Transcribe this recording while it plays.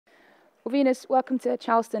Well, Venus, welcome to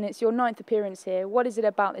Charleston. It's your ninth appearance here. What is it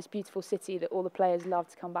about this beautiful city that all the players love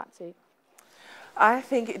to come back to? I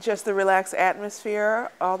think just the relaxed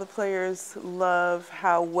atmosphere. All the players love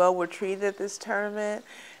how well we're treated at this tournament.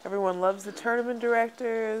 Everyone loves the tournament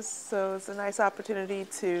directors, so it's a nice opportunity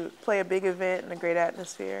to play a big event in a great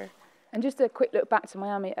atmosphere. And just a quick look back to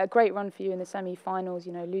Miami, a great run for you in the semi-finals,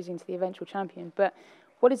 losing to the eventual champion. But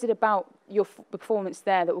what is it about your performance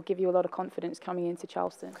there that will give you a lot of confidence coming into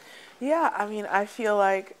Charleston? Yeah, I mean, I feel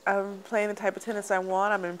like I'm playing the type of tennis I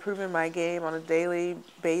want. I'm improving my game on a daily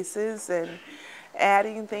basis and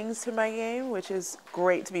adding things to my game, which is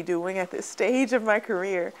great to be doing at this stage of my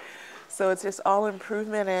career. So it's just all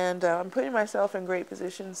improvement, and I'm putting myself in great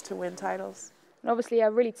positions to win titles. And obviously a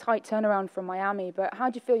really tight turnaround from Miami, but how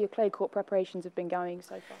do you feel your clay court preparations have been going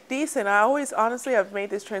so far? Decent. Honestly, I've made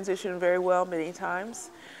this transition very well many times.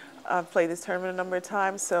 I've played this tournament a number of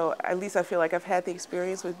times, so at least I feel like I've had the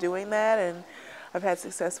experience with doing that, and I've had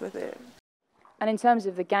success with it. And in terms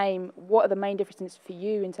of the game, what are the main differences for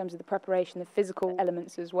you in terms of the preparation, the physical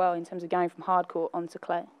elements as well, in terms of going from hard court onto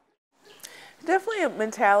clay? Definitely a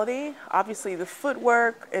mentality, obviously the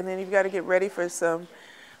footwork, and then you've got to get ready for some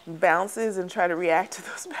bounces and try to react to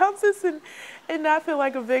those bounces and not feel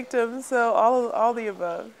like a victim. So all the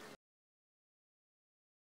above.